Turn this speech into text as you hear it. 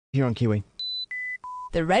Here on Kiwi.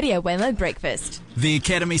 The Radio Wammo Breakfast. The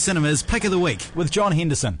Academy Cinemas Pick of the Week with John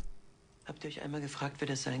Henderson. Habt ihr euch einmal gefragt, wer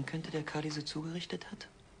das sein könnte, der Kadi so zugerichtet hat?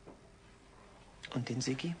 Und den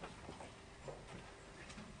Siggi?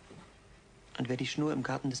 Und wer die Schnur im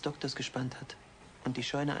Garten des Doktors gespannt hat und die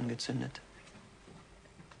Scheune angezündet?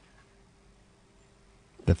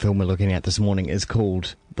 The film we're looking at this morning is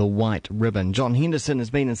called The White Ribbon. John Henderson has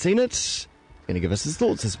been and seen it. He's going to give us his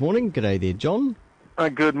thoughts this morning. G'day there, John.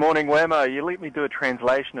 Good morning, Wammo. You let me do a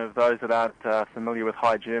translation of those that aren't familiar with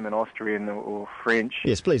High German, Austrian or French.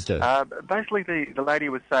 Yes, please do. Basically, the lady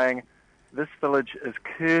was saying, this village is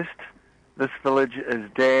cursed, this village is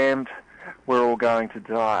damned, we're all going to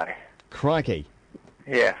die. Crikey.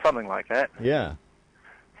 Yeah, something like that. Yeah.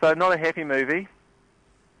 So not a happy movie.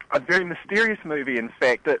 A very mysterious movie, in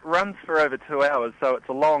fact. It runs for over 2 hours, so it's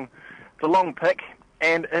a long pick.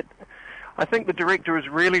 And I think the director is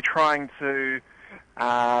really trying to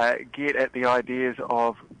get at the ideas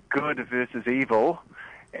of good versus evil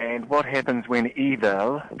and what happens when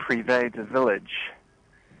evil pervades a village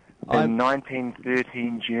in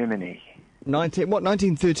 1913 Germany.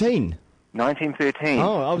 1913? 1913.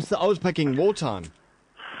 Oh, I was picking wartime.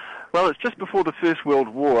 Well, it's just before the First World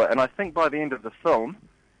War, and I think by the end of the film,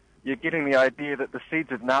 you're getting the idea that the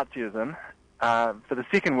seeds of Nazism for the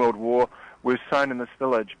Second World War were sown in this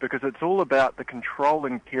village, because it's all about the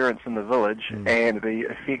controlling parents in the village and the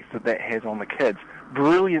effects that has on the kids.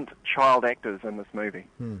 Brilliant child actors in this movie.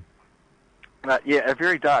 Yeah, a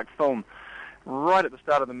very dark film. Right at the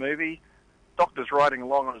start of the movie, Doctor's riding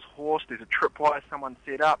along on his horse. There's a tripwire someone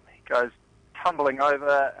set up. He goes tumbling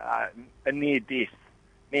over, a near-death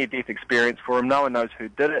experience for him. No one knows who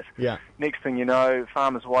did it. Yeah. Next thing you know,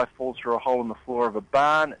 farmer's wife falls through a hole in the floor of a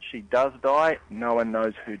barn. She does die. No one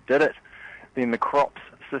knows who did it. Then the crops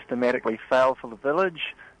systematically fail for the village.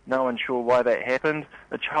 No one's sure why that happened.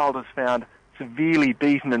 A child is found severely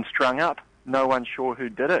beaten and strung up. No one's sure who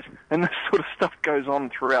did it. And this sort of stuff goes on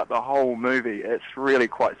throughout the whole movie. It's really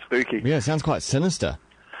quite spooky. Yeah, it sounds quite sinister.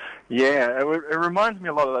 Yeah, it reminds me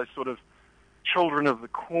a lot of those sort of Children of the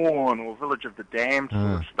Corn or Village of the Damned sort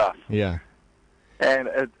of stuff. Yeah. And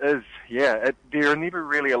it is, there are never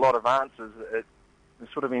really a lot of answers. It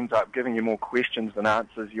sort of ends up giving you more questions than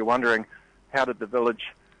answers. You're wondering, how did the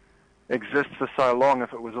village exist for so long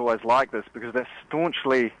if it was always like this? Because they're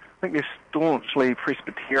staunchly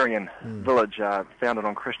Presbyterian village, founded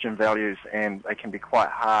on Christian values, and they can be quite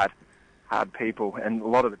hard people, and a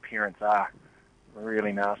lot of the parents are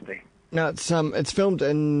really nasty. Now, it's filmed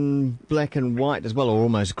in black and white as well, or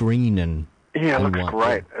almost green and yeah, it looks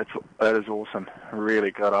white. great. It is awesome.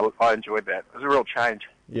 Really good. I enjoyed that. It was a real change.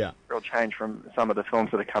 Yeah. Real change from some of the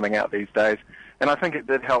films that are coming out these days. And I think it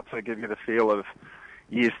did help to give you the feel of,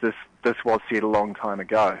 yes, this was set a long time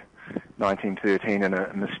ago, 1913, in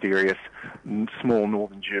a mysterious, small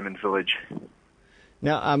northern German village.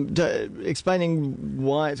 Now, explaining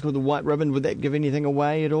why it's called The White Ribbon, would that give anything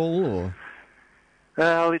away at all, or...?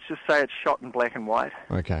 Let's just say it's shot in black and white.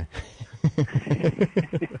 Okay.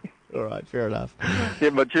 All right, fair enough. Yeah,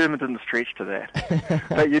 but German didn't stretch to that.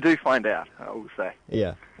 But you do find out, I will say.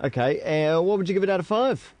 Yeah. Okay. What would you give it out of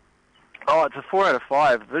 5? Oh, it's a 4 out of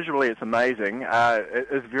 5. Visually, it's amazing. It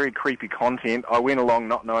is very creepy content. I went along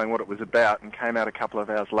not knowing what it was about and came out a couple of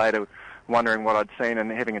hours later wondering what I'd seen and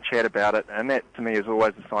having a chat about it. And that, to me, is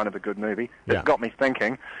always a sign of a good movie. It got me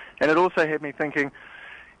thinking. And it also had me thinking,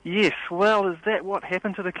 yes, well, is that what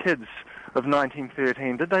happened to the kids of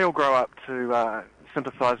 1913? Did they all grow up to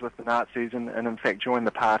sympathise with the Nazis and in fact join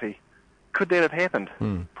the party? Could that have happened?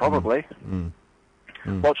 Probably.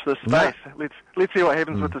 Watch this space. Let's see what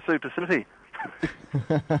happens with the Super City.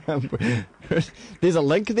 There's a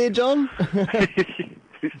link there, John? A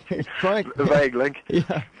vague link.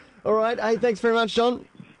 Yeah. All right. Hey, thanks very much, John.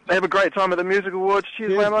 Have a great time at the Music Awards.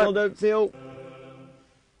 Cheers, Wammo. Well done. See you all.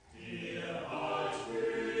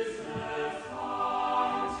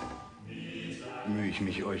 Mühe ich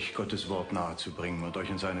mich, euch Gottes Wort nahezubringen und euch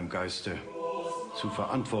in seinem Geiste zu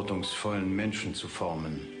verantwortungsvollen Menschen zu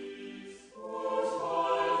formen.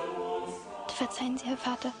 Verzeihen Sie, Herr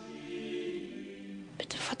Vater.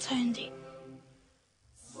 Bitte verzeihen Sie.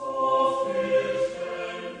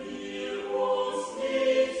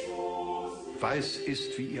 Weiß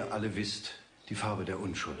ist, wie ihr alle wisst, die Farbe der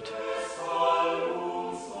Unschuld.